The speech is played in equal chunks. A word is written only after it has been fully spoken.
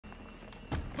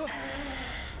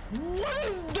What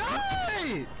is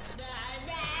that?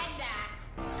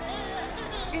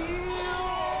 Ew!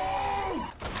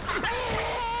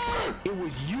 It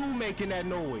was you making that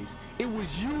noise. It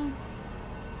was you.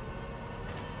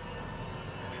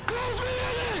 Close me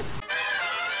in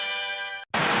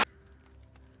it!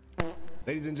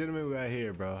 Ladies and gentlemen, we're out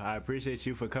here, bro. I appreciate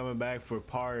you for coming back for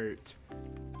part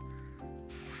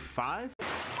 5?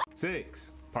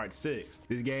 6. Part 6.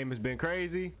 This game has been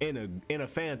crazy in a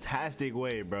fantastic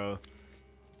way, bro.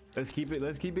 Let's keep it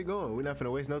going. We're not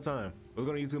finna waste no time. What's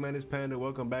going on YouTube, man? It's Panda.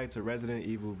 Welcome back to Resident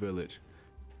Evil Village.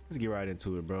 Let's get right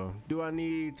into it, bro. Do I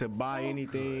need to buy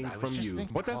anything from you?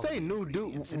 What that say? New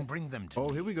dude. And bring them to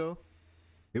me. Here we go.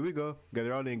 Here we go.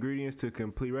 Gather all the ingredients to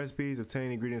complete recipes.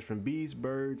 Obtain ingredients from beasts,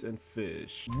 birds, and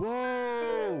fish.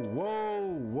 Whoa, whoa,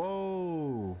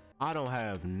 whoa. I don't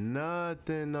have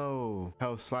nothing, though.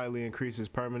 Health slightly increases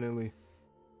permanently.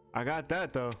 I got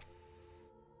that, though.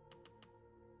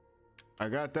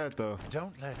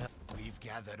 Don't let up. We've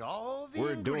gathered all the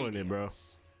We're doing it, bro.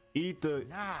 Eat the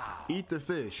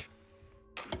fish.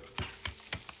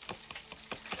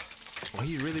 Oh,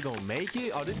 he really gonna make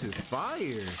it? Oh, this is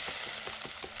fire.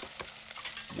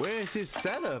 Where is his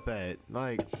setup at?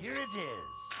 Like, here it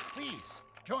is. Please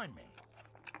join me.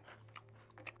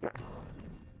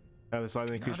 Have a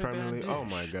slightly increased permanently. Oh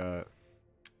my god.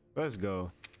 Let's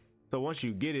go. So once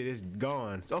you get it, it's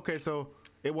gone. Okay, so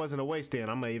it wasn't a waste then.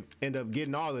 I may end up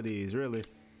getting all of these, really.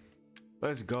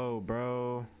 Let's go,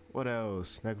 bro. What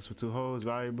else? Necklace with 2 holes,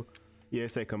 valuable. Yeah,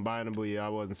 it said combinable. Yeah, I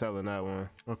wasn't selling that one.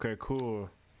 Okay, cool.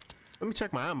 Let me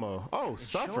check my ammo. Oh, it's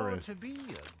suffering. Sure to be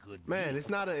a good man, meal. it's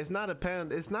not an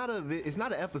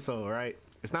episode, right?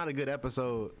 It's not a good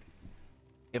episode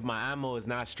if my ammo is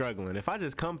not struggling. If I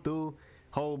just come through,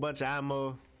 whole bunch of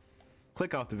ammo,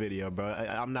 click off the video, bro.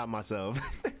 I'm not myself.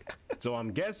 So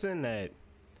I'm guessing that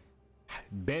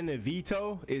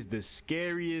Benevito is the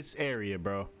scariest area,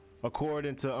 bro.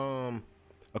 According to the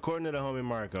homie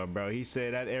Marco, bro. He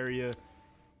said that area.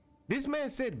 This man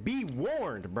said be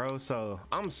warned, bro. So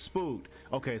I'm spooked.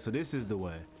 Okay, so this is the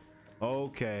way.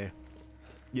 Okay.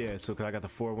 Yeah, so cause I got the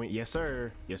 4 wing. Yes,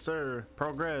 sir. Yes, sir.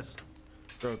 Progress.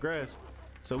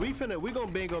 So we gonna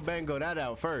bingo bango that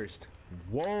out first.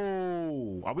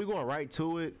 Whoa. Are we going right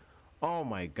to it? Oh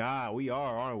my god, we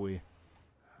are, aren't we?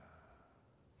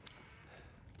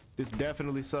 This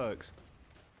definitely sucks.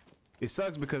 It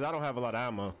sucks because I don't have a lot of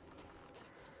ammo.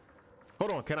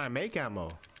 Hold on, can I make ammo?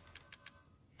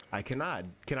 I cannot.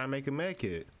 Can I make a med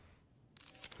kit?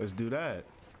 Let's do that.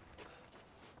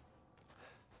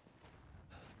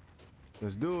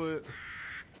 Let's do it.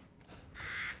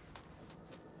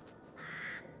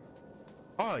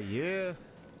 Oh yeah.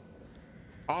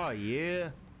 Oh yeah.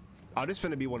 Oh, this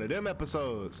finna be one of them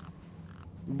episodes.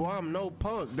 Boy, I'm no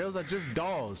punk. Those are just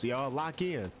dolls, y'all. Lock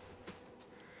in.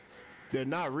 They're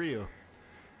not real.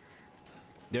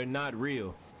 They're not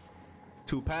real.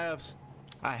 2 paths.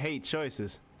 I hate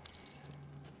choices.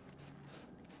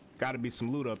 Gotta be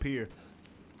some loot up here.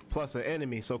 Plus an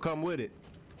enemy, so come with it.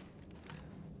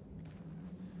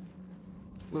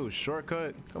 Little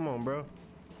shortcut. Come on, bro.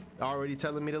 Already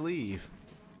telling me to leave.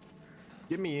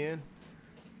 Get me in.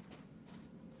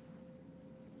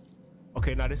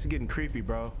 Okay, now this is getting creepy,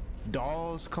 bro.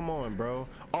 Dolls, come on, bro.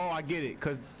 Oh, I get it,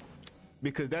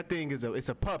 because that thing is it's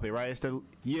a puppet, right? It's the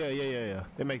yeah.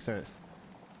 It makes sense.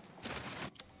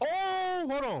 Oh,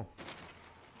 hold on.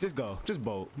 Just go. Just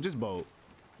bolt.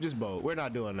 We're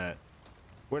not doing that.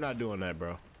 We're not doing that,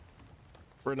 bro.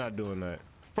 We're not doing that.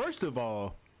 First of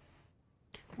all,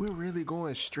 we're really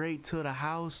going straight to the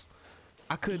house.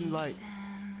 I couldn't like.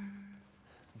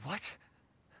 What?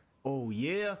 Oh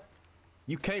yeah.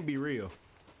 You can't be real.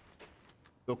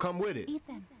 So come with it.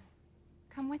 Ethan,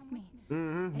 come with me.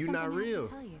 You're not real.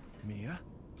 Mia?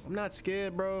 I'm not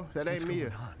scared, bro. That ain't Mia.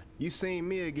 What's going on? You seen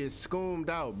Mia get scoomed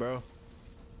out, bro.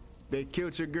 They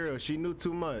killed your girl. She knew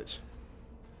too much.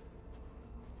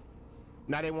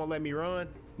 Now they won't let me run.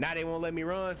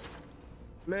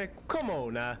 Man, come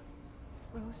on now.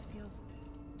 Rose feels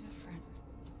different.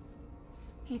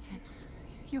 Ethan,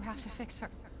 you have to fix her.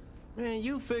 Man,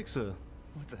 you fix her.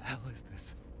 What the hell is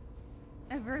this?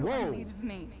 Everyone leaves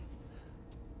me.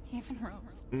 Even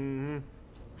Rose.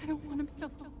 I don't want to be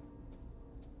alone.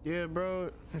 Yeah, bro.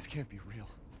 This can't be real.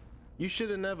 You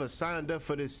should have never signed up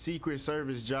for this Secret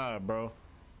Service job, bro.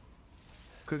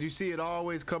 Cause you see it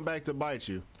always come back to bite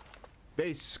you.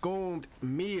 They scoomed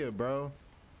Mia, bro.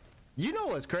 You know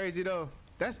what's crazy though?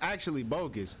 That's actually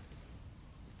bogus.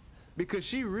 Because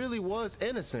she really was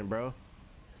innocent, bro.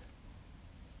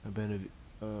 A better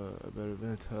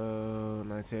event,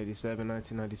 1987,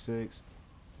 1996.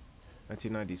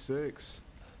 1996.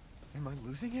 Am I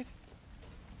losing it?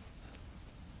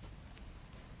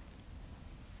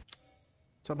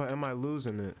 Talk about, am I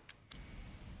losing it?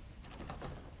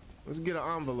 Let's get an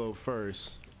envelope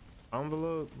first.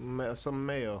 Envelope? Some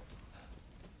mail.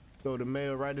 Throw the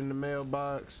mail right in the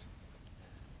mailbox.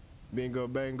 Bingo,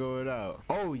 bango it out.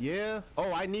 Oh, yeah?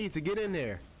 Oh, I need to get in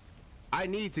there. I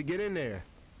need to get in there.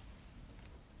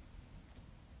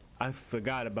 I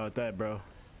forgot about that, bro.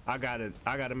 I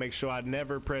gotta make sure I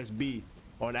never press B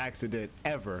on accident,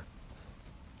 ever.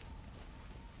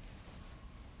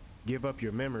 Give up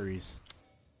your memories.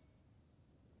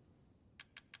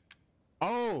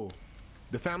 Oh,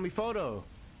 the family photo.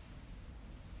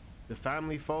 The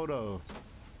family photo.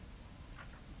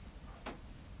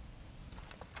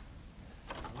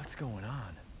 What's going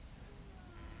on?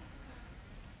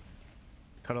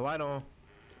 Cut a light on.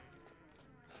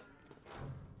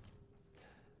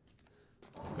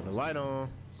 Cut a light on.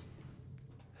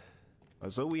 Oh,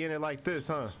 so we in it like this,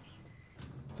 huh?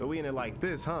 So we in it like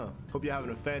this, huh? Hope you're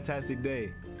having a fantastic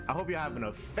day. I hope you're having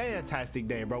a fantastic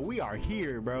day, bro. We are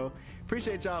here, bro.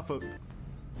 Appreciate y'all for...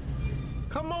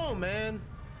 Come on, man.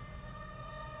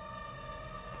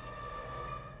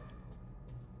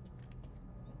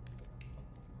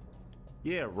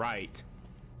 Yeah, right.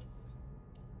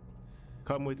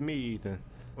 Come with me, Ethan.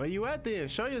 Where you at then?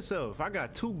 Show yourself. I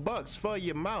got $2 for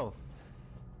your mouth.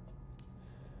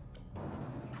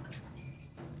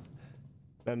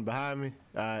 Nothing behind me.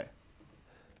 All right.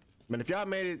 Man, if y'all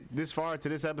made it this far to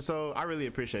this episode, I really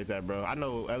appreciate that, bro. I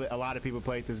know a lot of people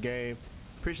played this game.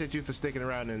 Appreciate you for sticking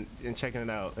around and checking it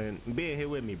out and being here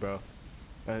with me, bro.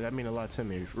 That mean a lot to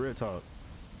me. Real talk.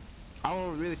 I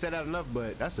don't really say that enough,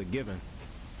 but that's a given.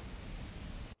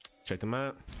 Check them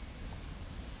out.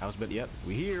 House bed. Yep.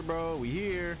 We here, bro. We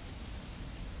here.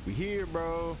 We here,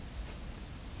 bro.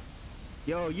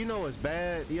 Yo, you know what's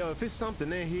bad? Yo, if it's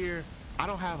something in here, I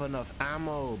don't have enough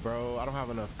ammo, bro. I don't have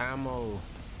enough ammo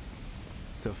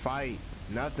to fight.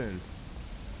 Nothing.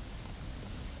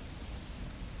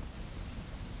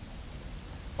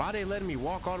 Why they letting me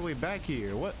walk all the way back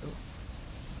here? What?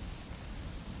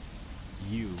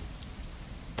 You.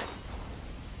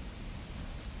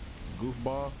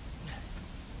 Goofball.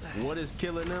 What is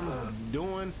killing them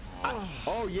doing?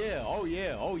 Oh yeah, oh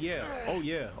yeah, oh yeah, oh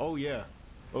yeah, oh yeah,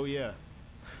 oh yeah,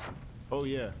 oh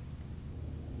yeah.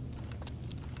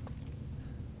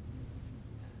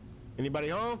 Anybody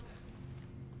home?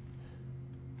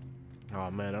 Oh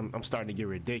man, I'm starting to get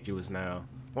ridiculous now.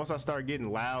 Once I start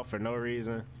getting loud for no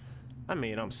reason, I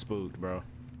mean, I'm spooked, bro.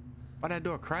 Why that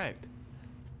door cracked?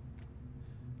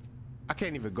 I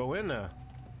can't even go in there.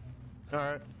 All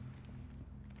right.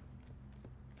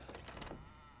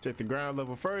 Check the ground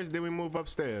level first, then we move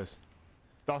upstairs.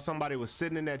 Thought somebody was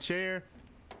sitting in that chair.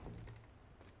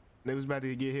 They was about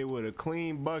to get hit with a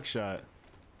clean buckshot.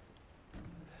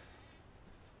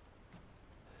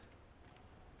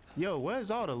 Yo, where's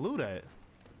all the loot at?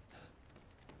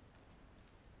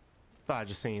 Thought I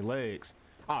just seen legs.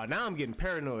 Oh, now I'm getting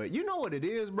paranoid. You know what it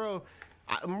is, bro?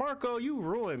 Marco, you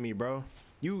ruined me, bro.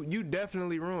 You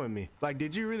definitely ruined me. Like,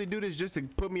 did you really do this just to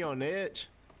put me on the edge?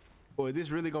 Or is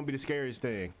this really gonna be the scariest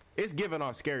thing? It's giving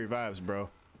off scary vibes, bro.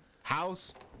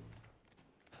 House.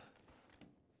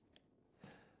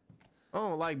 I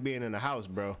don't like being in the house,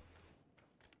 bro.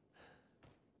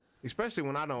 Especially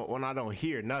when I don't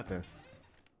hear nothing.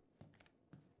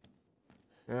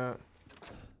 Yeah.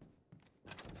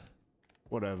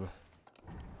 Whatever.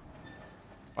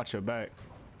 Watch your back.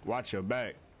 Watch your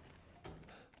back.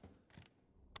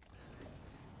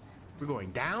 We're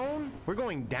going down? We're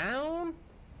going down?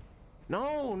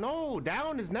 No, no,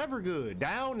 down is never good.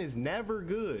 Down is never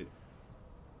good.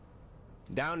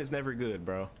 Down is never good,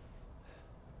 bro.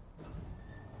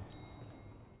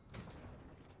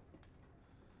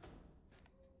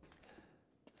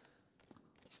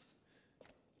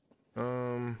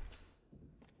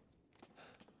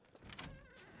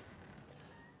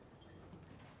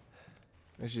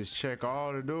 Let's just check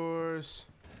all the doors.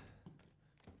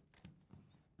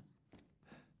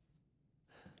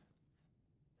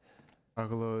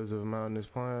 Archoloids of mountainous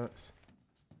plants.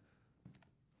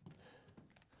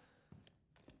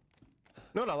 You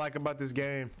know what I like about this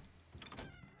game?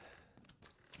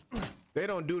 They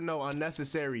don't do no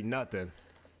unnecessary nothing.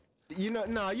 You know,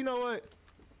 nah, you know what?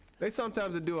 They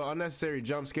sometimes do an unnecessary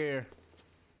jump scare,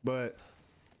 but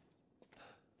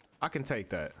I can take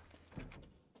that.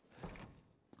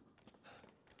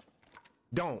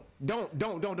 Don't.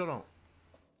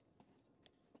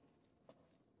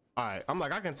 All right, I'm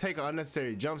like, I can take an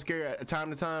unnecessary jump scare at time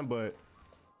to time, but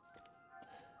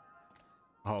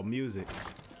oh, music.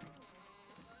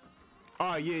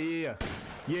 Oh, yeah.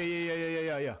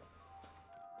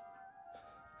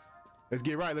 Let's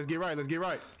get right.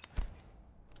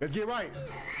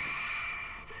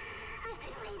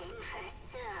 for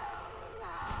so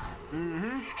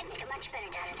long. I'd make a much better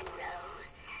daughter than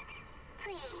Rose.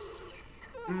 Please,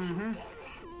 won't you stay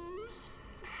with me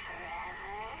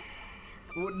forever?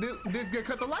 Well, they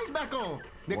cut the lights back on.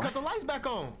 They cut the lights back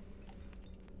on.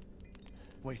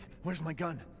 Wait, where's my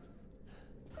gun?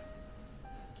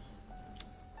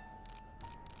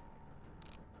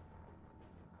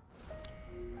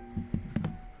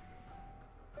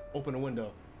 Open the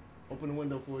window. Open the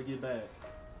window before it get bad.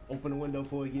 Open the window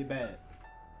before it get bad.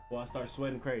 Before I start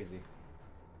sweating crazy.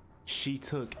 She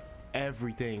took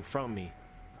everything from me.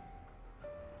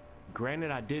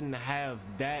 Granted, I didn't have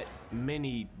that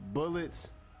many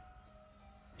bullets.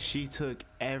 She took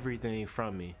everything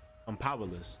from me. I'm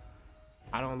powerless.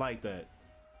 I don't like that.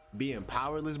 Being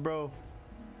powerless, bro.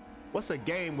 What's a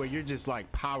game where you're just like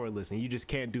powerless and you just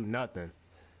can't do nothing?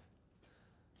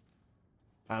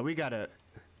 We gotta...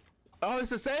 Oh,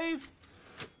 it's a save?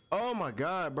 Oh my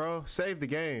God, bro. Save the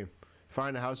game.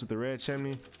 Find the house with the red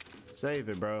chimney. Save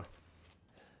it, bro.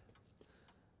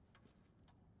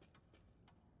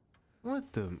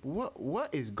 What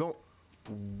is going...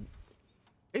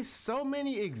 It's so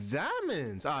many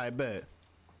examines. All right, bet.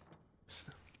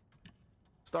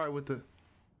 Start with the...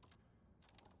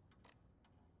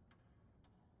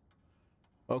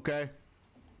 Okay.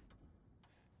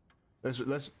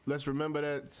 Let's remember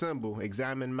that symbol.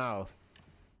 Examine mouth.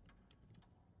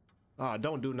 Ah,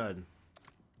 don't do nothing.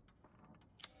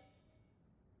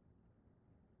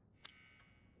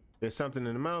 There's something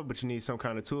in the mouth, but you need some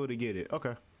kind of tool to get it.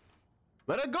 Okay.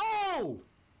 Let it go!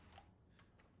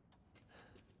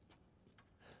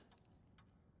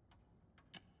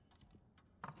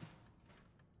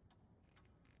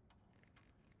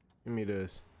 Give me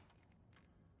this.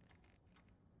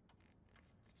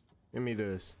 Give me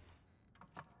this.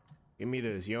 Give me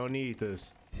this. You don't need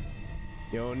this.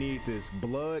 You don't need this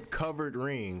blood covered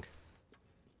ring.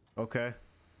 Okay.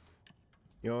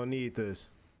 You don't need this.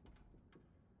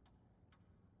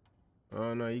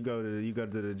 Oh no, you go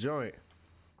to the joint.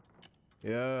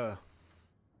 Yeah.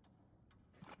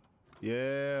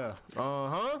 Yeah.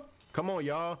 Uh-huh. Come on,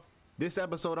 y'all. This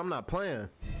episode I'm not playing.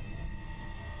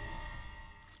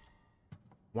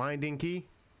 Winding key.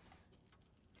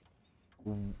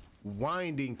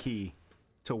 Winding key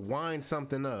to wind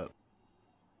something up.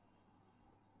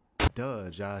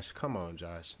 Duh, Josh. Come on,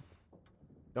 Josh.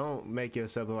 Don't make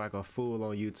yourself look like a fool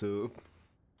on YouTube.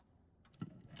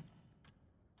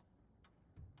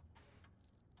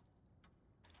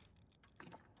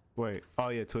 Wait. Oh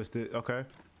yeah, twisted. Okay.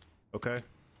 Okay.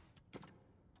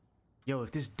 Yo,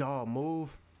 if this dog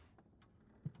move.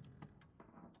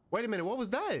 Wait a minute. What was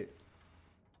that?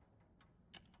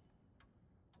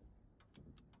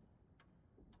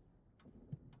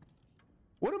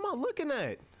 What am I looking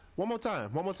at? One more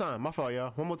time. One more time. My fault,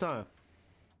 y'all. One more time.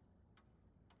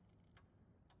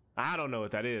 I don't know what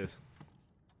that is.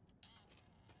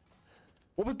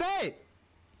 What was that?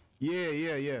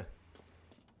 Yeah.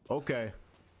 Okay.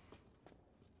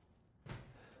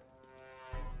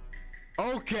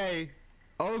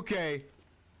 Okay.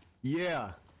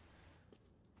 Yeah.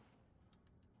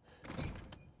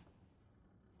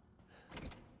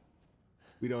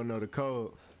 We don't know the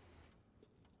code.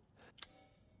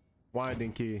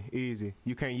 Winding key, easy.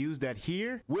 You can't use that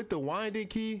here with the winding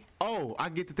key. Oh, I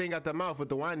get the thing out the mouth with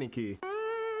the winding key.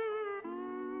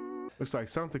 Looks like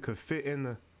something could fit in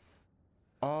the...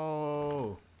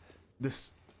 Oh, the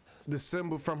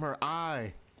symbol from her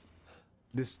eye.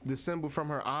 The symbol from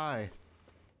her eye.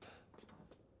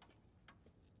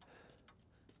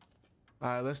 All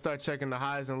right, let's start checking the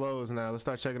highs and lows now. Let's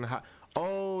start checking the high.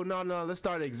 Oh, no. Let's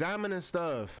start examining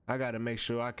stuff. I got to make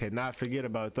sure I cannot forget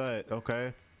about that.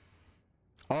 Okay.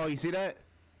 Oh, you see that?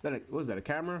 What was that, a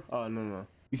camera? Oh, no.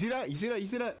 You see that? You see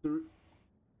that?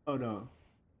 Oh, no.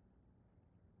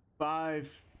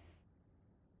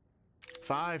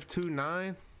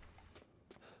 529?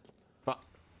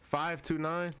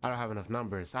 529? I don't have enough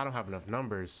numbers. I don't have enough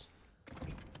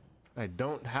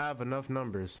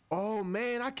numbers. Oh,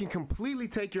 man, I can completely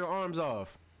take your arms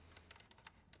off.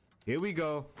 Here we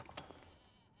go.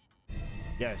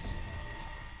 Yes.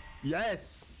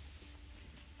 Yes.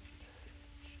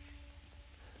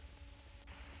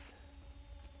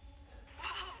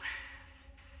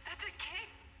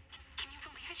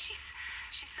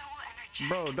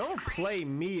 Bro, don't play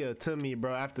Mia to me,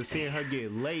 bro, after seeing her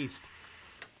get laced.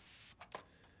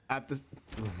 After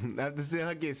seeing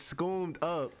her get scoomed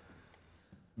up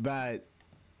by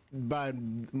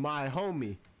my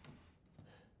homie.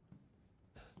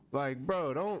 Like,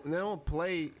 bro, don't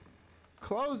play.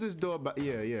 Close this door.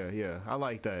 Yeah. I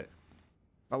like that,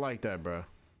 bro.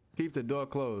 Keep the door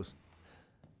closed.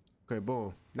 Okay,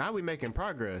 boom. Now we making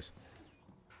progress.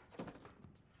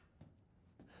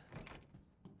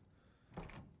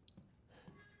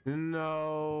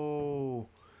 No.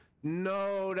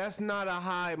 No, that's not a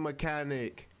hide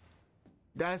mechanic.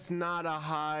 That's not a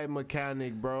hide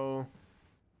mechanic, bro.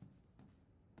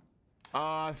 Oh,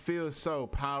 I feel so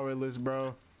powerless,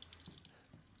 bro.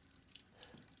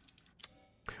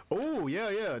 Oh, yeah,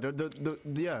 yeah.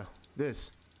 Yeah,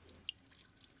 this.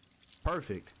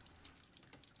 Perfect.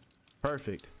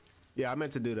 Perfect. Yeah, I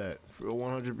meant to do that for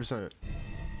 100%.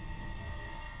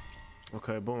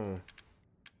 Okay, boom.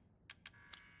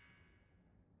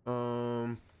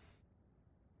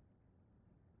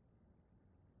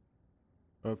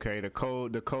 Okay, the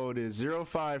code is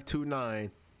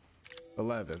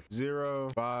 052911.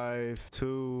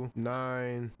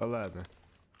 052911.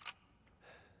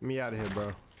 Get me out of here,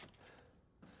 bro.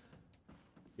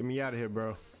 Get me out of here,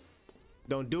 bro.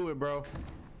 Don't do it, bro.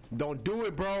 Don't do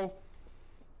it, bro.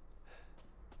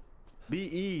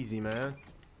 Be easy, man.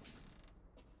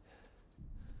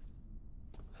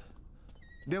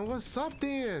 Then what's up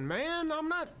then, man? I'm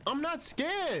not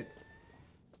scared.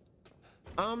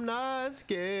 I'm not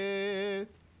scared.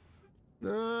 I'm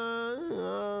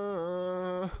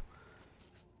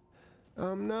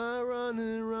not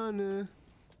running.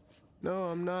 No,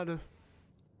 I'm not a...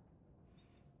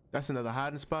 That's another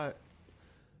hiding spot.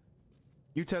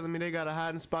 You telling me they got a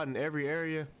hiding spot in every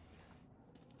area?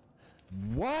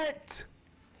 What?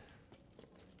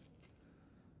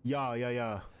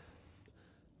 Y'all.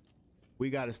 We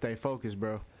gotta stay focused,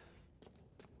 bro.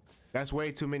 That's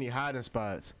way too many hiding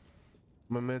spots.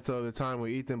 Memento of the time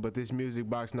with Ethan, but this music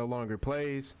box no longer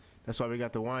plays. That's why we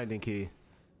got the winding key.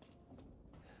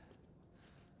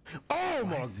 Oh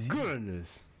my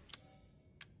goodness.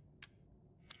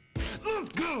 Let's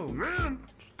go, man.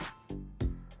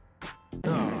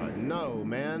 Oh no,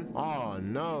 man. Oh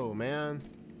no, man.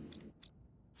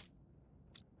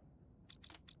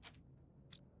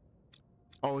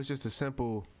 Oh, it's just a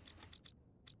simple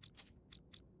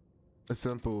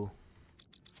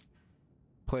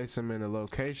place them in a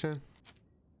location.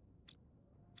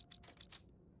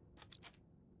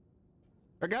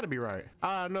 I gotta be right.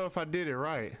 I don't know if I did it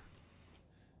right.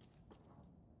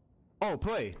 Oh,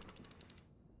 play.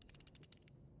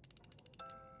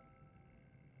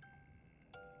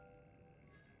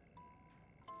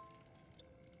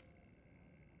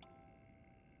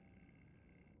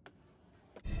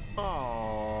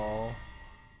 Oh,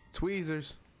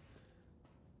 tweezers.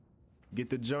 Get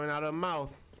the joint out of the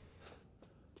mouth.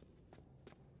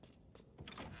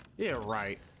 Yeah,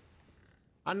 right.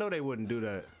 I know they wouldn't do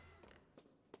that.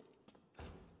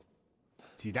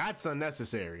 See, that's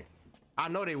unnecessary. I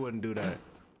know they wouldn't do that.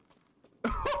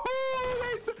 They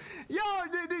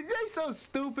so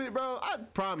stupid, bro. I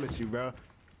promise you, bro.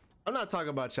 I'm not talking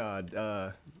about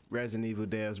y'all Resident Evil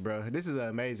devs, bro. This is an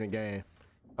amazing game.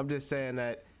 I'm just saying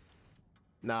that.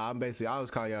 Nah, I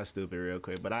was calling y'all stupid real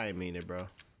quick, but I ain't mean it, bro.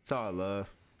 It's all love.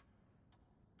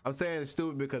 I'm saying it's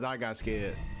stupid because I got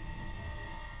scared.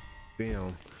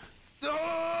 Bam.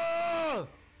 Oh!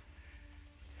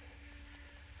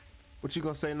 What you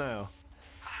gonna say now?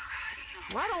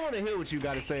 I don't want to hear what you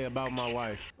got to say about my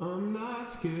wife. I'm not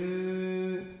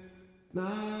scared.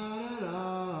 Not at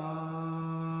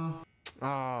all.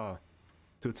 Ah,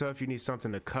 too tough. You need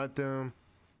something to cut them.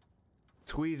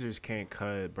 Tweezers can't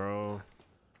cut, bro.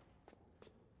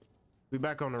 We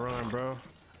back on the run, bro.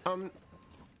 Oh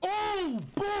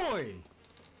boy.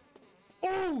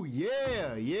 Oh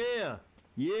yeah.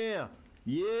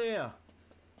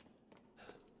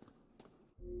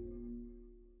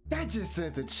 That just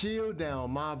sent a chill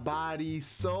down my body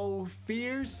so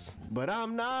fierce, but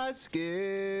I'm not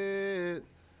scared.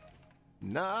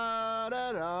 Not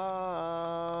at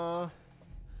all.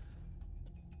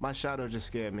 My shadow just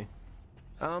scared me.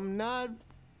 I'm not.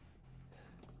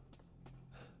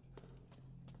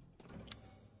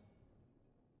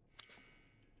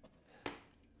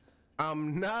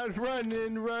 I'm not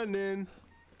running.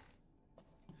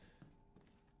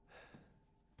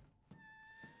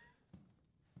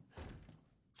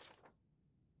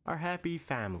 Our happy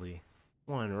family.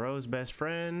 1, Rose's best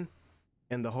friend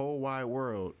in the whole wide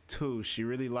world. 2, she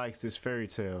really likes this fairy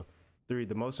tale. 3,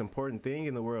 the most important thing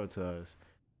in the world to us.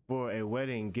 4, a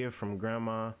wedding gift from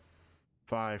grandma.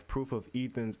 5, proof of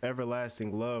Ethan's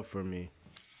everlasting love for me.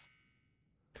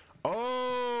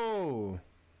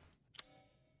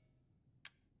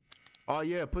 Oh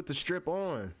yeah, put the strip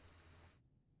on.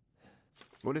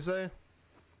 What'd it say?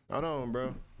 Hold on,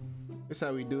 bro. This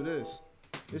how we do this.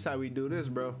 This how we do this,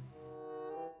 bro.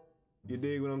 You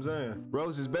dig what I'm saying?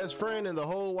 Rose's best friend in the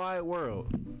whole wide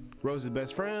world. Rose's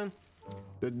best friend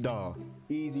The doll.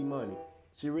 Easy money.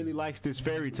 She really likes this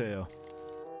fairy tale.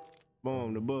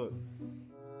 Boom, the book.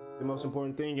 The most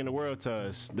important thing in the world to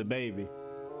us, the baby.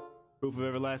 Proof of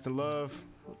everlasting love.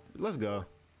 Let's go.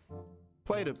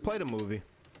 Play the movie.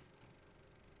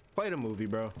 Play the movie,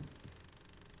 bro.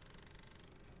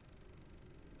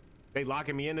 They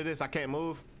locking me into this. I can't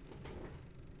move.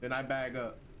 Then I bag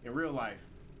up in real life.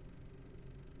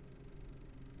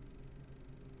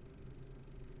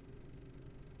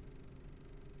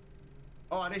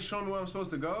 Oh, are they showing me where I'm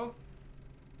supposed to go?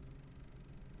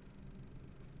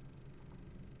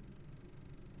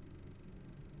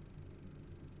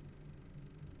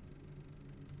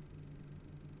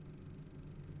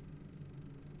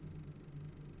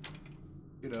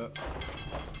 Get up.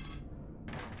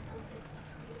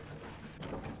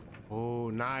 Oh,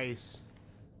 nice.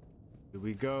 Here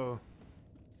we go.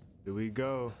 Here we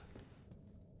go.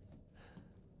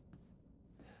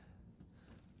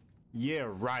 Yeah,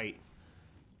 right.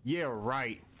 Yeah,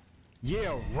 right.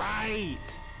 Yeah,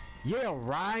 right. Yeah,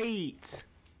 right.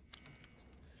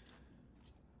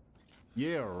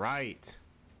 Yeah, right.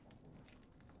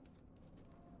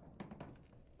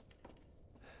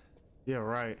 Yeah,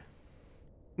 right.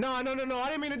 No, I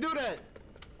didn't mean to do that.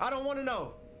 I don't want to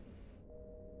know.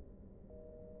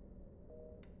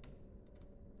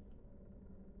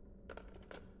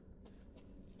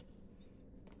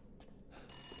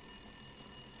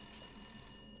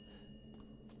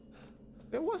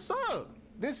 Then what's up?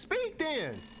 Then speak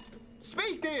then.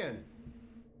 Speak then.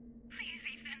 Please,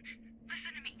 Ethan,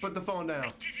 listen to me. Put the phone down. I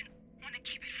didn't want to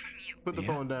keep it from you. Put the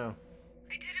phone down.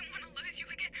 I didn't want to lose you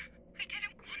again. I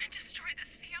didn't want to destroy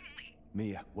this family.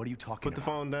 Mia, what are you talking Put the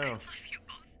about? phone I down. love you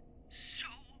both so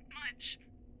much.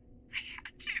 I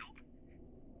had to.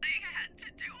 I had to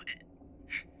do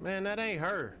it. Man, that ain't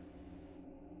her.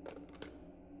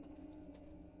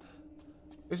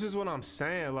 This is what I'm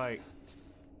saying, like.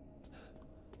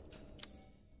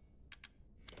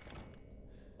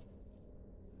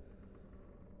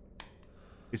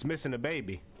 It's missing a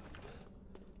baby.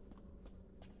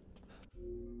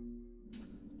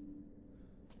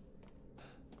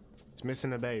 It's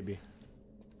missing a baby.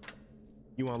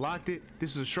 You unlocked it?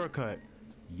 This is a shortcut.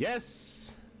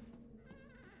 Yes.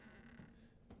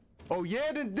 Oh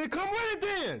yeah, then come with it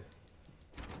then.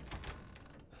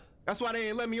 That's why they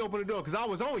ain't let me open the door, because I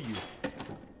was on you.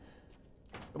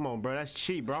 Come on, bro. That's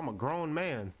cheap, bro. I'm a grown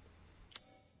man.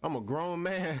 I'm a grown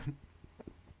man.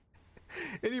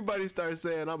 Anybody start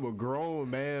saying I'm a grown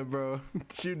man, bro,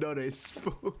 you know they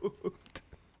spooked.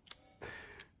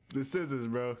 The scissors,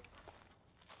 bro.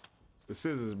 The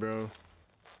scissors, bro.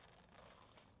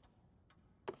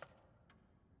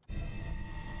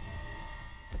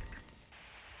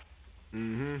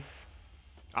 I'm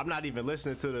not even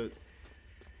listening to the...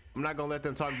 I'm not gonna let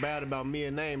them talk bad about me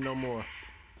and name no more.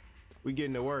 We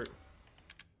getting to work.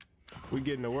 We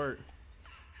getting to work.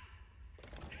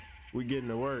 We getting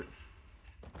to work.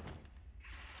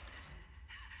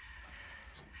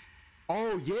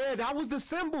 Oh yeah, that was the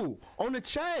symbol on the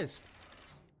chest.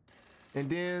 And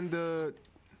then the...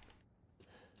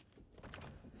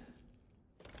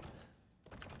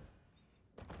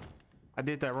 I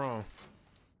did that wrong.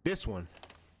 This one.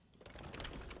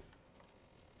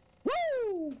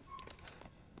 Woo!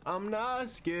 I'm not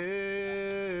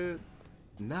scared.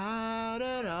 Not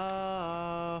at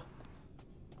all.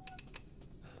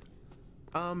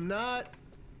 I'm not...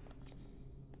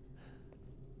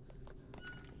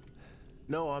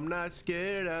 No, I'm not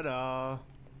scared at all.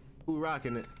 Who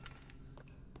rocking it?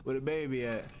 Where the baby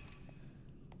at?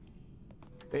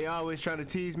 They always trying to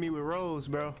tease me with Rose,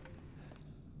 bro.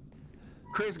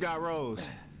 Chris got Rose.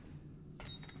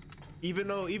 Even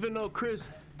though Chris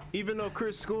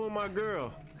schooled my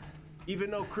girl.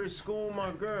 Even though Chris schooled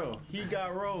my girl, he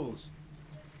got Rose.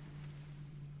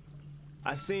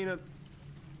 I seen him.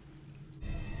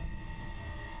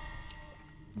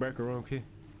 Breaker room key.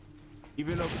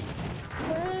 Even though...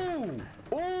 Ooh!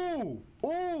 Ooh!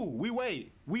 Ooh! We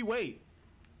wait. We wait.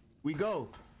 We go.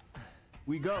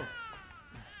 We go.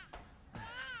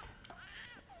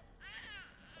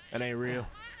 That ain't real.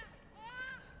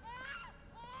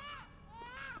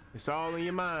 It's all in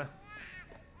your mind.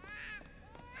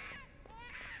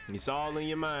 It's all in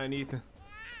your mind, Ethan.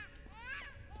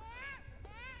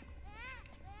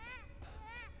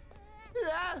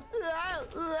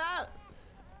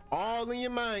 All in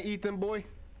your mind, Ethan boy.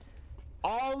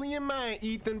 All in your mind,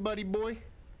 Ethan buddy boy.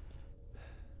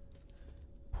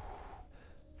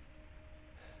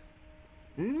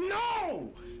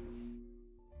 No!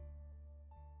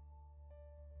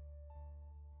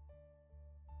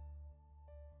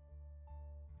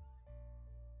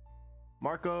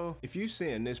 Marco, if you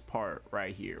seeing this part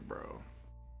right here, bro,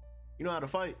 you know how to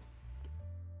fight?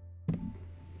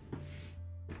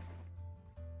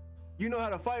 You know how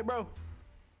to fight, bro?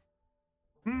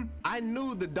 I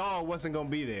knew the dog wasn't gonna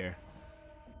be there.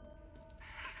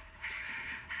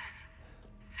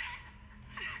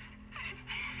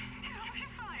 It'll be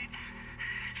fine.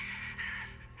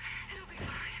 It'll be fine.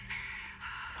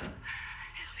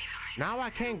 It'll be fine. Now I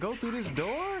can't go through this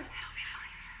door? It'll be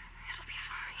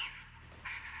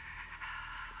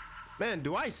fine. Man,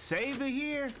 do I save it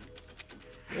here?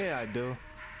 Yeah, I do.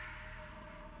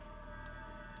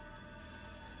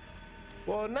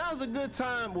 Well, now's a good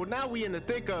time. Well, now we in the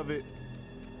thick of it.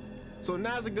 So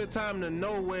now's a good time to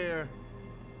know where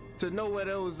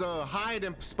those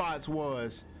hiding spots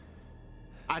was.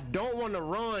 I don't want to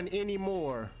run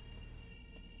anymore.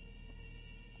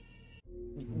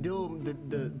 Dude,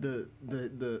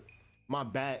 my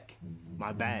back.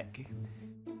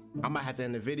 I might have to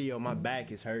end the video. My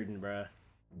back is hurting, bruh.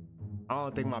 I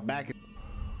don't think my back is.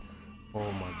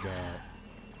 Oh my God.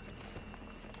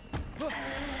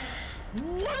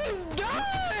 What is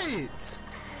that?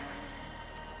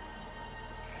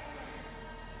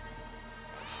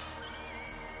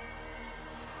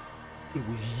 It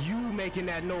was you making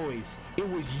that noise. It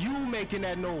was you making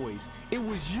that noise. It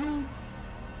was you.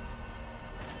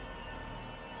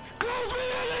 Close me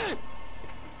in it!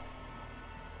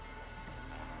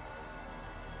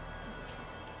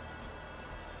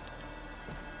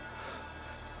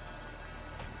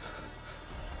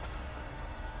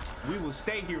 We will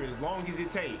stay here as long as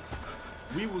it takes.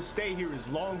 We will stay here as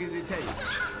long as it takes.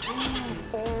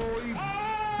 Oh, you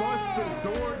bust the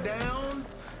door down.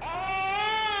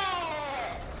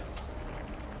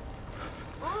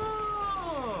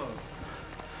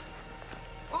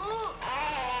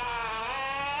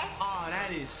 Oh,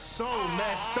 that is so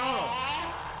messed up.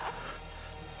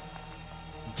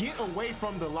 Get away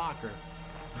from the locker.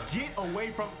 Get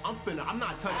away from, I'm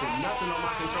not touching nothing on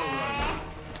my controller right now.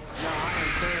 No, I am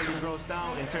thoroughly grossed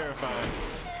out and terrified.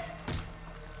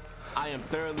 I am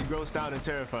thoroughly grossed out and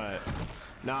terrified.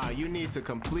 Nah, you need to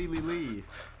completely leave.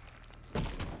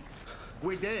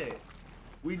 We dead.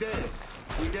 We dead.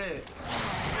 We dead.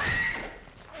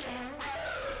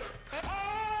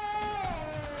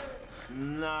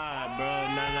 Nah, bro.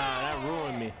 Nah, that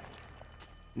ruined me.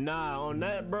 Nah, on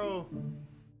that, bro.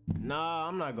 Nah,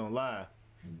 I'm not gonna lie.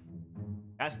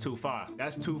 That's too far.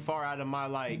 That's too far out of my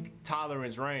like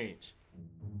tolerance range.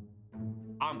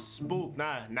 I'm spooked.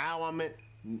 Now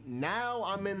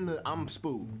I'm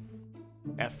spooked.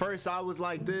 At first I was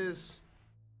like this.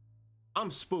 I'm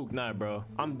spooked now, bro.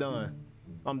 I'm done.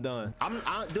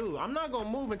 Dude, I'm not gonna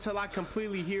move until I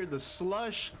completely hear the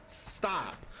slush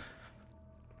stop.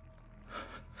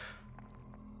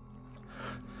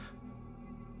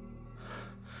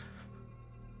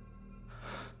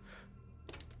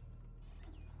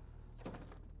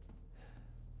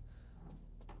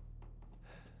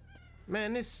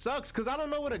 Man, this sucks because I don't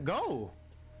know where to go.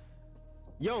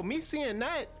 Yo, me seeing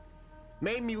that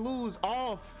made me lose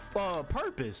all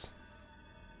purpose.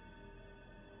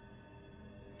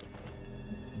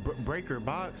 Breaker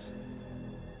box?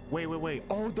 Wait.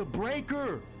 Oh, the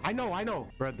breaker! I know.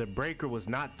 Bro, the breaker was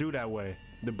not through that way.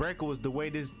 The breaker was the way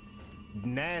this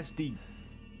nasty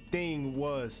thing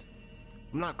was.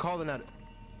 I'm not calling that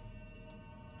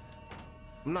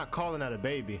a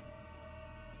baby.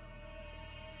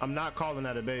 I'm not calling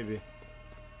that a baby.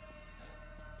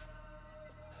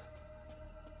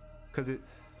 Cause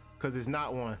it's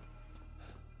not one.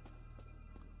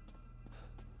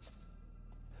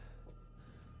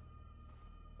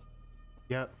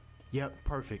 Yep,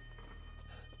 perfect.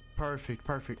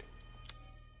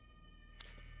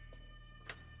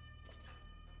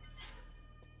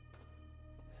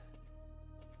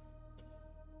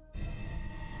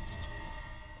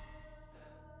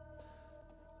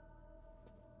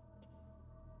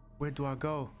 Where do I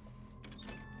go?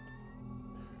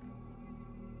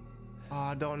 Oh,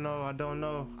 I don't know.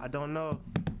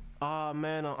 Oh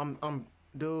man,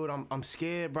 I'm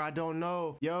scared, bro. I don't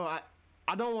know. Yo,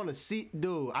 I don't want to see,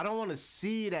 dude. I don't want to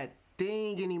see that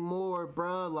thing anymore,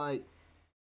 bro. Like,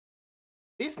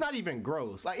 it's not even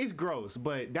gross. Like, it's gross,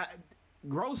 but that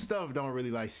gross stuff don't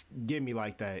really like get me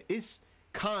like that. It's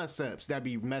concepts that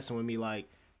be messing with me. Like,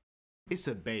 it's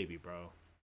a baby, bro.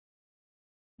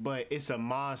 But it's a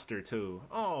monster too.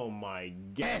 Oh my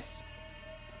guess.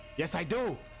 Yes, I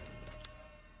do.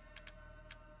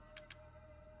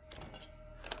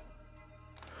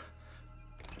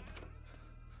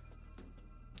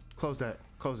 Close that.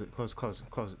 Close it. Close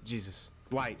it. Jesus.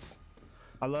 Lights.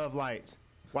 I love lights.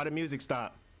 Why the music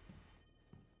stop?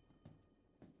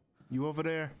 You over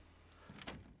there?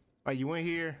 Oh, you in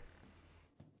here?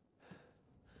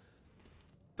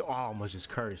 Oh, I almost just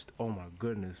cursed. Oh my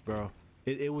goodness, bro.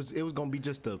 It was gonna be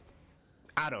just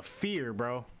out of fear,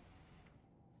 bro.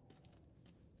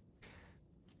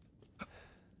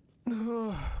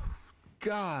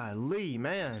 Golly,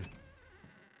 man.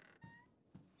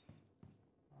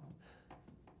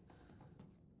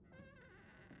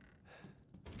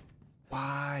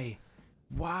 Why?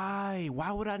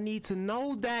 Why would I need to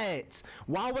know that?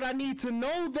 Why would I need to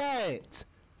know that?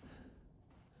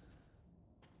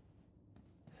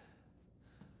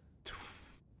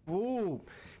 Ooh,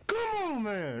 come on,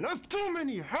 man. That's too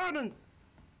many hiding.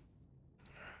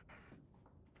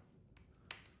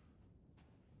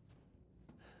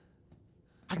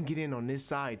 I can get in on this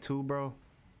side too, bro.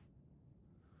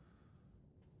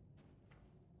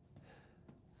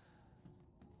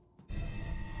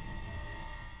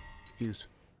 Fuse.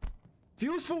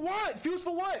 Fuse for what? Fuse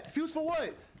for what? Fuse for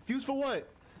what? Fuse for what?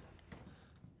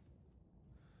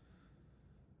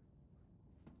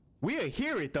 We'll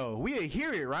hear it though. We'll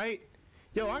hear it, right?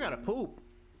 Yo, I gotta poop.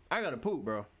 I gotta poop,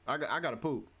 bro. I gotta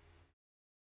poop.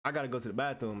 I gotta go to the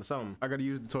bathroom or something. I gotta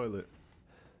use the toilet.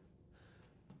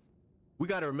 We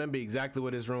gotta remember exactly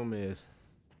what this room is.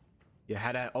 You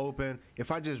had that open.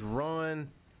 If I just run.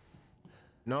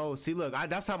 No, see, look,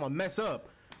 that's how I'm gonna mess up.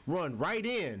 Run right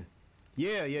in.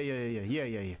 Yeah.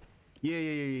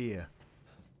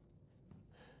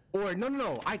 Or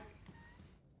no.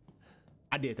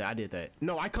 I did that.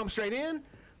 No, I come straight in.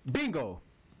 Bingo.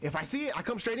 If I see it, I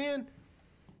come straight in.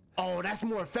 Oh, that's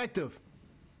more effective.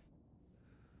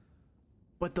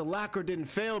 But the locker didn't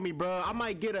fail me, bro. I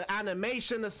might get an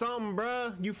animation or something,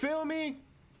 bro. You feel me?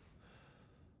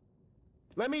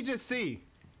 Let me just see.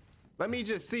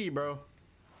 Bro.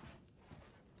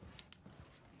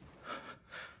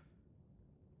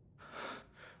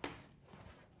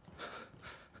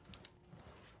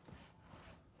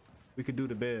 We could do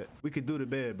the bed. We could do the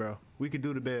bed, bro. We could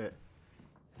do the bed.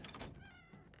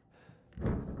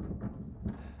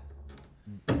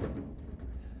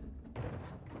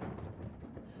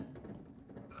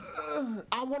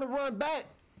 I want to run back.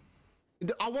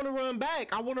 I want to run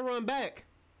back. I want to run back.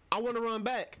 I want to run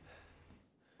back.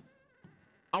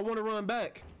 I want to run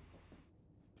back.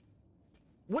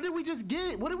 What did we just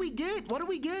get? What did we get? What did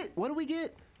we get? What did we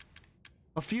get?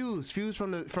 A fuse. Fuse from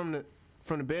the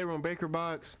bedroom breaker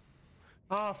box.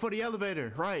 For the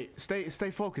elevator. Right. Stay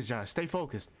focused, Josh. Stay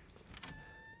focused.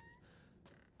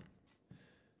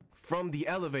 From the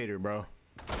elevator, bro.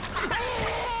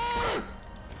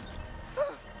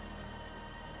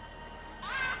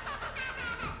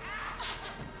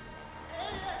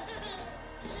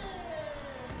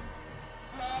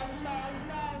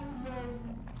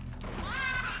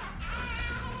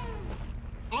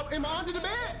 Am I under the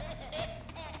bed?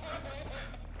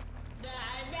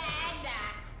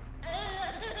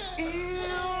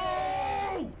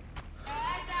 Ew!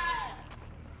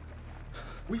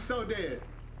 We so dead.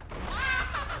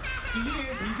 He's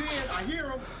in. I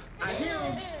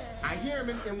hear him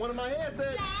in one of my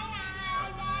headsets.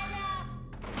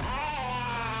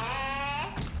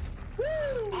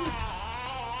 Woo!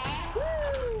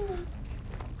 Woo!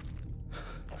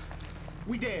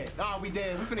 We dead. Oh, we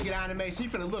dead. We finna get animation. He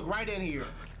finna look right in here.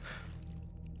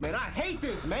 Man, I hate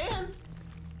this, man.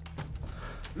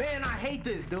 Man, I hate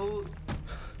this, dude.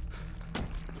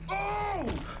 Oh,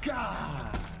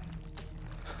 God.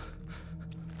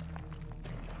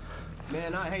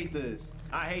 Man, I hate this.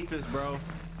 I hate this, bro.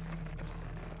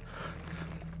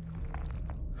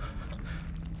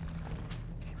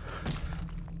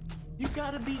 You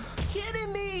gotta be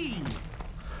kidding me.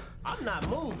 I'm not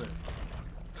moving.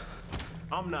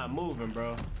 I'm not moving,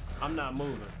 bro. I'm not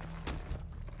moving.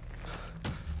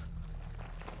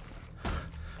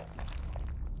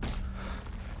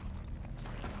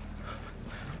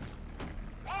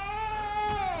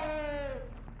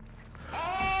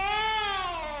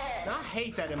 I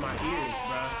hate that in my ears,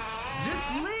 bro.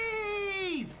 Just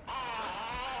leave!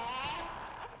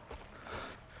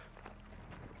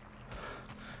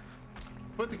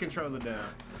 Put the controller down.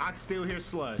 I still hear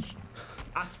slush.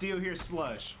 I still hear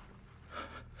slush.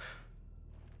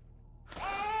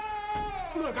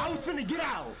 Look, I was finna get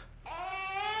out.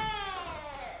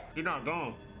 You're not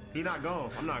going. You're not going.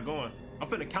 I'm not going. I'm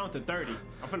finna count to 30.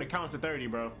 I'm finna count to 30,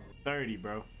 bro. 30,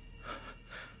 bro.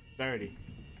 30.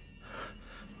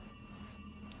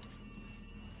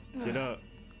 Get up.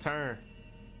 Turn.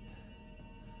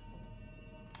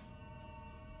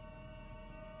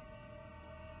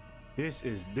 This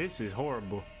is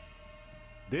horrible.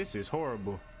 This is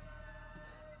horrible.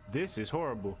 This is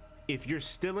horrible. If you're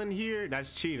still in here,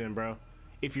 that's cheating, bro.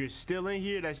 If you're still in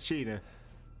here, that's cheating.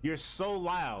 You're so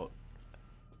loud.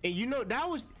 And you know, that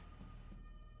was...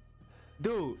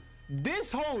 Dude,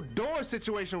 this whole door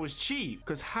situation was cheap.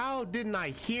 Because how didn't I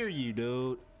hear you,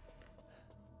 dude?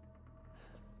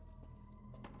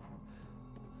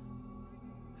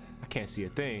 I can't see a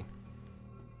thing.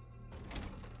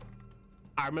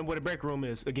 I remember where the break room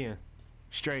is again.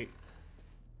 Straight.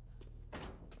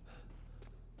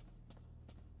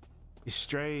 It's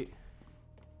straight.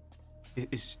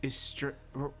 It's straight,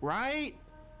 right?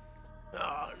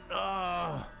 Oh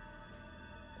no.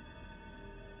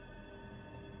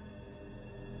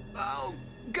 Oh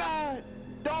God.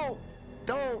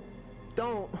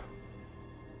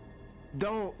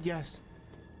 Don't. Yes.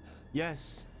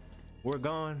 Yes. We're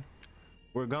gone.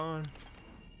 We're gone.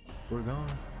 We're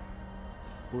gone.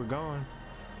 We're gone.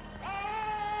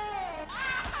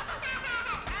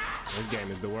 This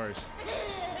game is the worst.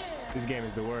 This game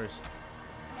is the worst.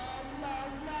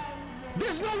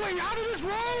 There's no way out of this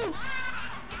room!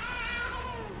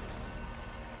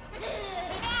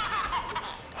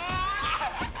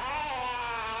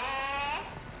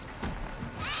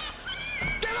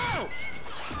 Get out!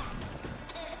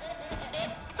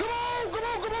 Come on! Come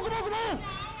on! Come on! Come on! Come on!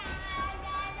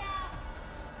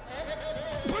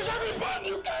 Push every button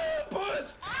you can! Push!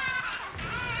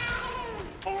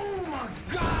 Oh my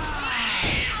God!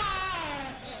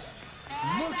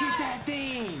 Look at that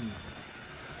thing!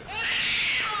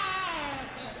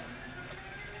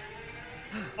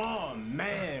 Oh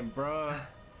man, bruh.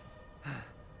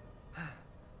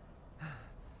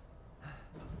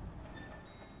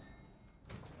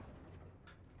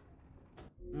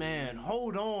 Man,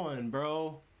 hold on,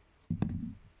 bro.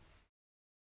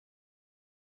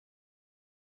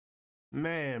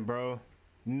 Man, bro.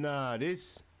 Nah,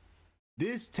 this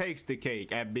takes the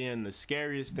cake at being the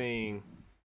scariest thing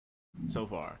so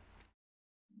far.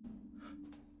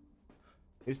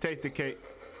 This takes the cake.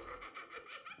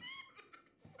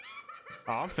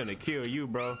 Oh, I'm finna kill you,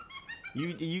 bro.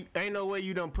 You ain't no way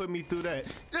you done put me through that.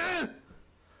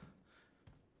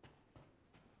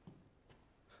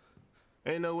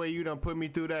 Ain't no way you done put me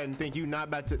through that and think you not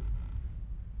about to.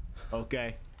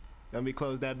 Okay, let me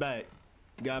close that back.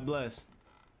 God bless.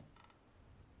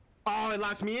 Oh, it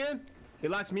locks me in.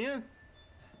 It locks me in.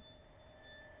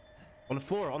 On the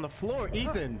floor,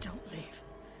 Ethan. Don't leave.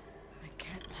 I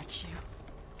can't let you.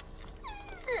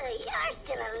 You're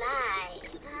still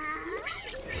alive, huh?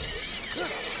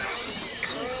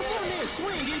 Come here,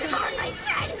 swing, Ethan. Before my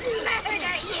friends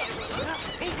murder you!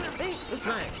 Hey, let's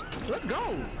smack. Let's go.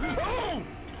 Oh!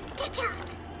 TikTok!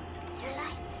 Your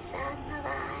life song of I.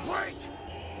 Wait.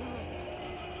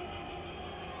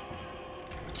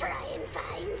 Try and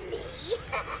find me.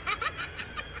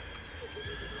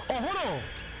 Oh, hold on.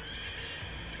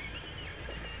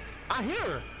 I hear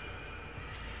her.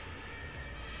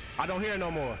 I don't hear her no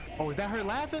more. Oh, is that her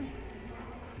laughing?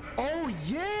 Oh,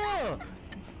 yeah.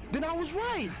 Then I was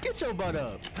right. Get your butt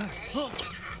up. Everything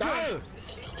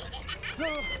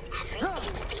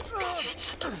would be better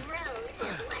if Rose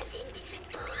wasn't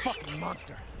born. Fucking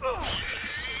monster.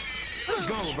 Let's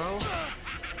go, bro.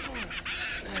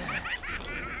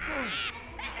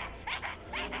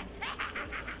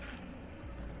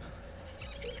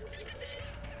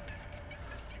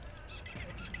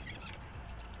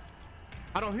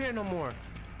 I don't hear it no more.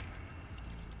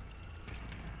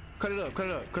 Cut it up, cut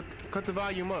it up. Cut the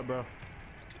volume up, bro.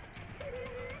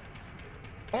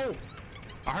 Oh,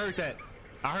 I heard that.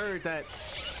 I heard that.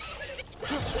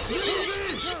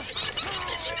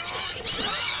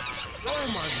 Oh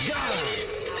my God.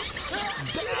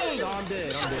 Dang. Oh, I'm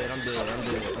dead. I'm dead. I'm dead. I'm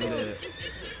dead. I'm dead.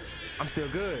 I'm still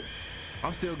good.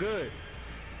 I'm still good.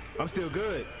 I'm still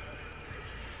good.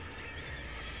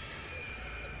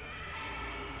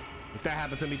 If that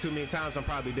happened to me too many times, I'm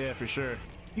probably dead for sure.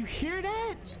 You hear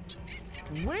that?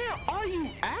 Where are you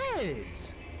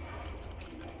at?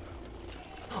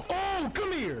 Oh,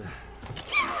 come here.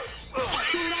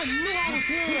 Dude, I knew I was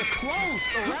here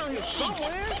close, around here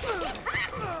somewhere.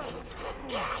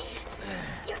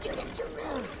 You do this to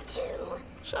Rose too.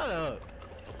 Shut up.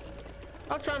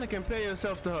 I'm trying to compare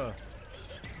yourself to her.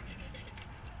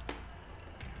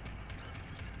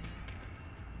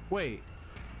 Wait.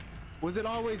 Was it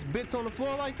always bits on the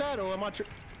floor like that, or am I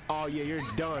oh yeah, you're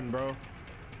done, bro.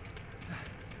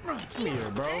 Come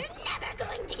here, bro. You're never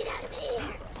going to get out of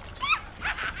here.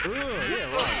 Ugh,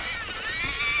 yeah, right.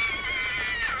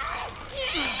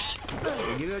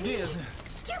 Get it again.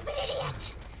 Stupid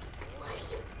idiot. What are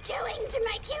you doing to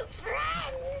my cute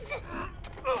friends?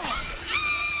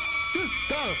 Good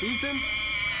stuff, Ethan.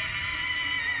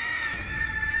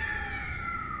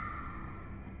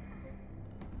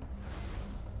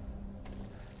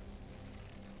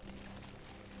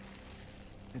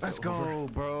 Let's go,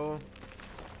 bro.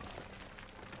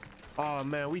 Oh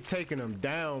man, we taking them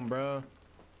down, bro.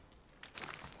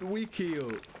 We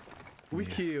killed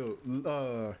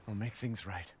I'll make things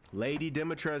right. Lady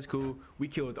Dimitrescu. We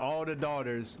killed all the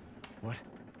daughters. What?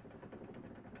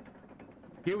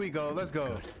 Here we go. Let's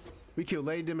go. We killed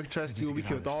Lady Dimitrescu. We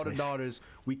killed all the daughters.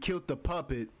 We killed the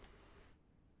puppet.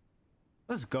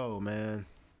 Let's go, man.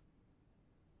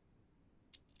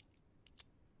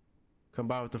 Come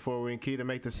by with the 4-wing key to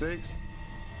make the 6.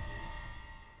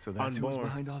 So that's who's Unborn.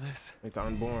 behind all this? Make the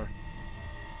unborn.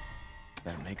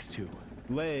 That makes 2.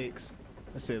 Legs.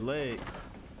 I said legs.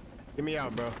 Get me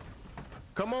out, bro.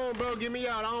 Come on, bro. Get me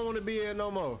out. I don't want to be here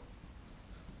no more.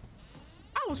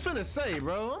 I was finna say,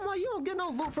 bro. I'm like, you don't get no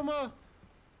loot from her.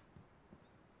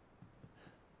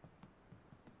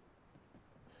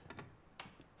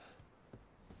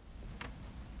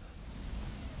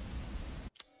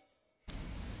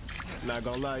 Not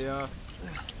gonna lie, y'all.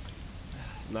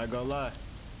 Not gonna lie.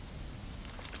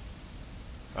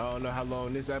 I don't know how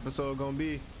long this episode gonna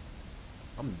be.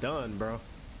 I'm done, bro.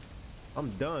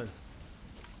 I'm done.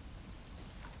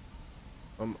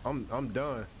 I'm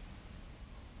done.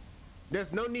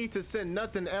 There's no need to send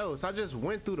nothing else. I just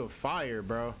went through the fire,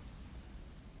 bro.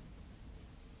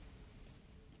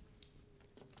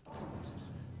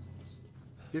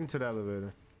 Get into the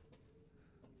elevator.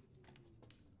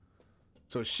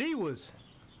 So she was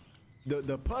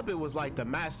the puppet was like the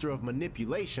master of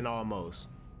manipulation almost.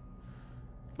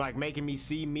 Like making me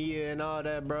see Mia and all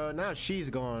that, bro. Now she's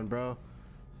gone, bro.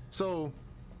 So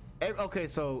okay,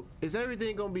 so is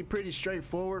everything gonna be pretty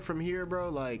straightforward from here, bro?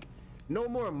 Like no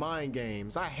more mind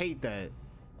games. I hate that.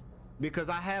 Because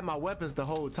I had my weapons the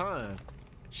whole time.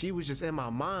 She was just in my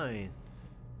mind.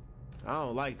 I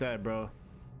don't like that, bro.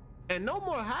 And no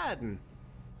more hiding.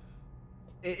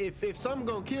 If something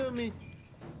gonna kill me,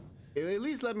 at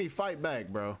least let me fight back,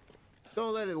 bro.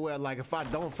 Don't let it where like if I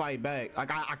don't fight back,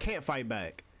 like I can't fight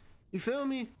back. You feel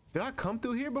me? Did I come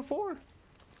through here before?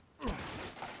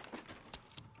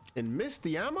 And miss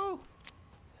the ammo?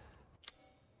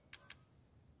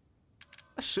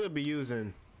 I should be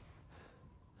using.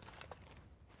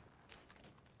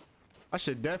 I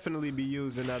should definitely be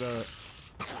using that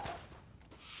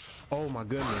oh my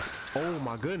goodness. Oh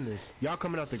my goodness. Y'all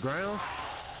coming out the ground?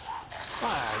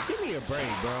 Ah, give me a break,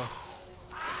 bro.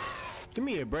 Give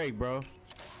me a break, bro.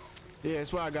 Yeah,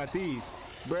 that's why I got these.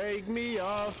 Break me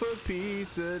off a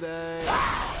piece of that.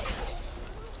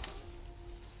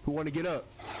 Who want to get up?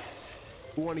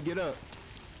 Who want to get up?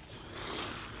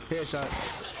 Headshot.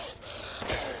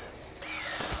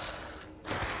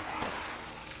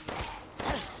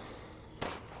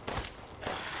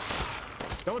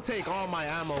 Don't take all my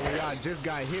ammo when y'all just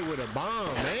got hit with a bomb,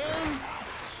 man.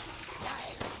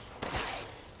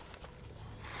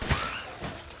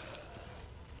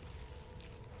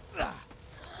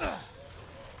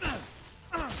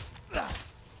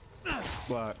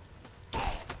 What?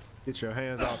 Get your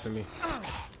hands off of me.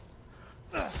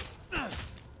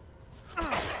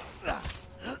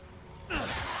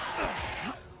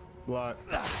 What?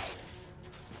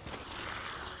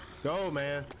 Go,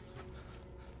 man.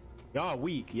 Y'all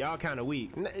weak. Y'all kind of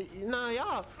weak. Nah,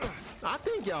 y'all. I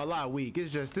think y'all a lot weak.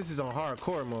 It's just this is on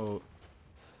hardcore mode.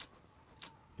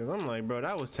 Cause I'm like, bro,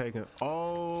 that was taken.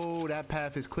 Oh, that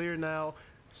path is clear now.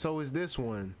 So is this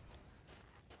one.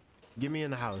 Get me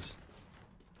in the house.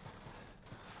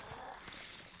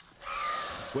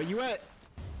 Where you at?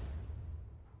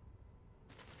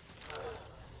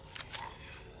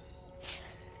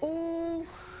 Oh.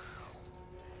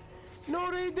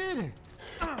 No, they didn't.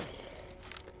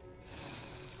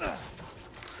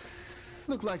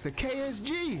 Look like the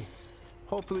KSG.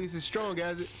 Hopefully it's as strong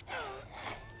as it.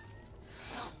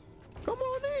 Come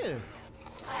on in.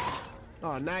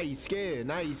 Oh, now you scared.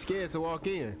 Now you scared to walk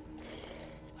in.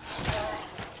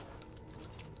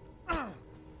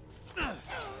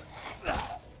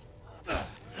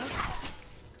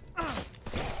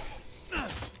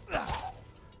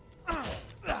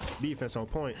 Defense on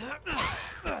point.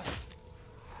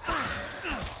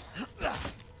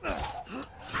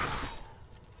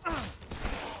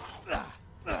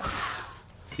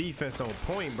 Defense on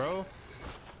point, bro.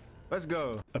 Let's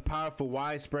go. A powerful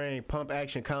wide-spraying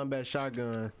pump-action combat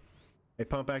shotgun. A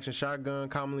pump-action shotgun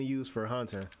commonly used for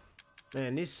hunting.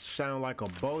 Man, this sounds like a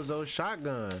bozo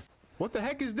shotgun. What the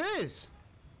heck is this?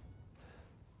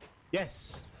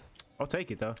 Yes. I'll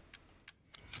take it, though.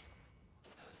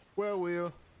 Well,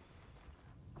 Will.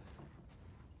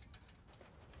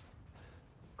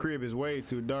 Crib is way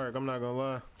too dark. I'm not gonna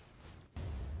lie.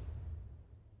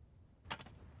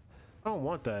 I don't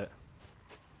want that.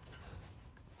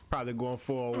 Probably going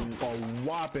for a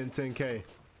whopping 10K.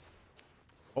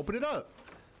 Open it up.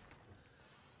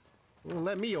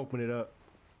 Let me open it up.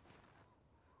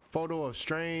 Photo of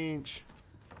Strange.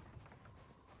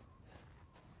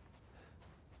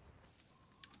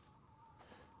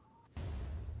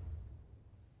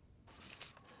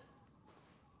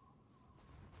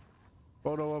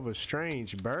 Photo of a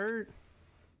strange bird.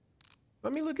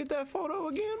 Let me look at that photo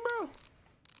again, bro.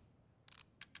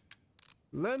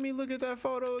 Let me look at that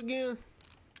photo again.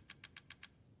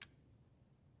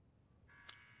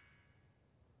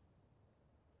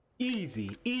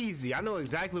 Easy, easy. I know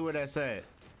exactly where that's at.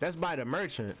 That's by the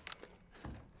merchant.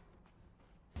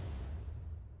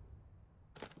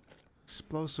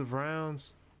 Explosive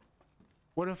rounds.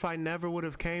 What if I never would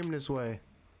have came this way?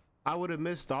 I would have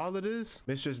missed all of this.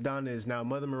 Mistress Donna is now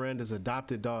Mother Miranda's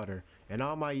adopted daughter. In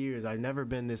all my years, I've never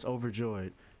been this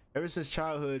overjoyed. Ever since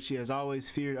childhood, she has always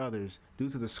feared others due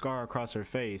to the scar across her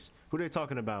face. Who are they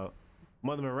talking about?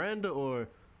 Mother Miranda or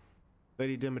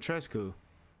Lady Dimitrescu?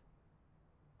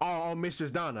 Oh,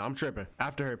 Mistress Donna. I'm tripping.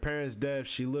 After her parents' death,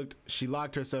 she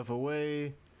locked herself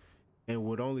away and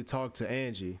would only talk to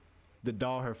Angie, the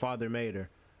doll her father made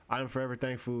her. I am forever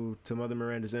thankful to Mother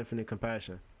Miranda's infinite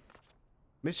compassion.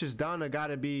 Mistress Donna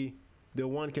gotta be the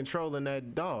one controlling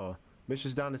that doll.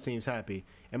 Mistress Donna seems happy.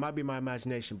 It might be my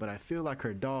imagination, but I feel like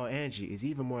her doll Angie is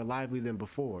even more lively than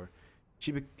before.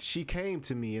 She came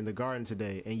to me in the garden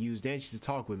today and used Angie to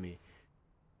talk with me.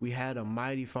 We had a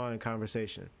mighty fine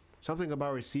conversation. Something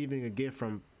about receiving a gift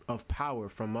of power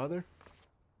from Mother.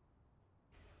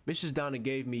 Mistress Donna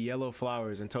gave me yellow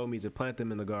flowers and told me to plant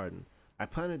them in the garden. I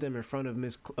planted them in front of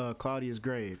Miss Claudia's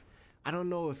grave. I don't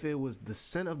know if it was the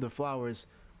scent of the flowers,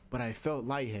 but I felt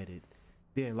lightheaded.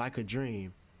 Then, like a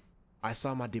dream, I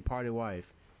saw my departed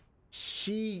wife.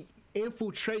 She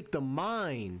infiltrate the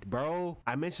mind, bro.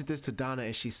 I mentioned this to Donna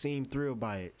and she seemed thrilled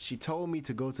by it. She told me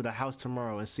to go to the house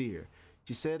tomorrow and see her.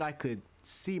 She said I could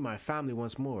see my family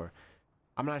once more.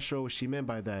 I'm not sure what she meant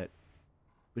by that,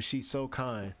 but she's so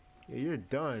kind. Yeah, you're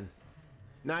done.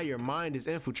 Now your mind is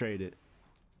infiltrated.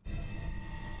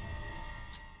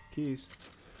 Keys.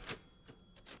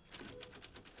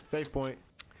 Save point.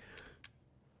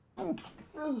 Woo.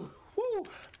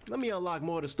 Let me unlock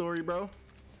more of the story, bro.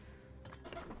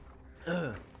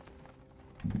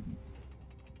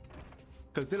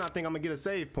 Cause then I think I'm gonna get a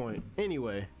save point.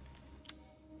 Anyway,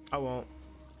 I won't.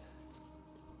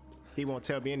 He won't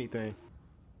tell me anything.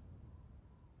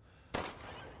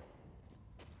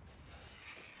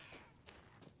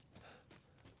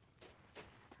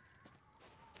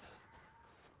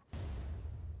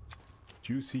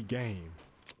 Juicy game.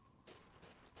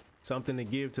 Something to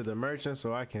give to the merchant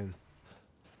so I can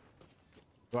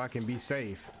be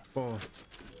safe. Boom.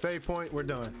 Save point, we're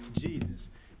done. Jesus.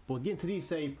 Well, getting to these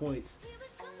save points,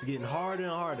 it's getting harder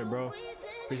and harder, bro.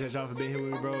 Appreciate y'all for being here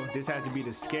with me, bro. This had to be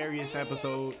the scariest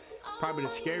episode. Probably the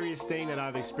scariest thing that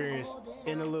I've experienced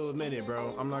in a little minute,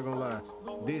 bro. I'm not gonna lie.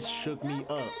 This shook me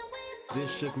up.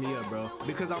 This shook me up, bro.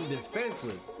 Because I'm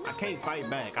defenseless. I can't fight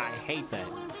back. I hate that.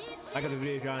 Like the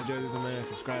video if y'all enjoyed this, man.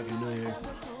 Subscribe if you're new here.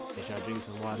 Make sure y'all drink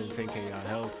some water and take care of y'all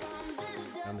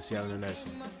health. I'm gonna see y'all in the next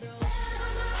one.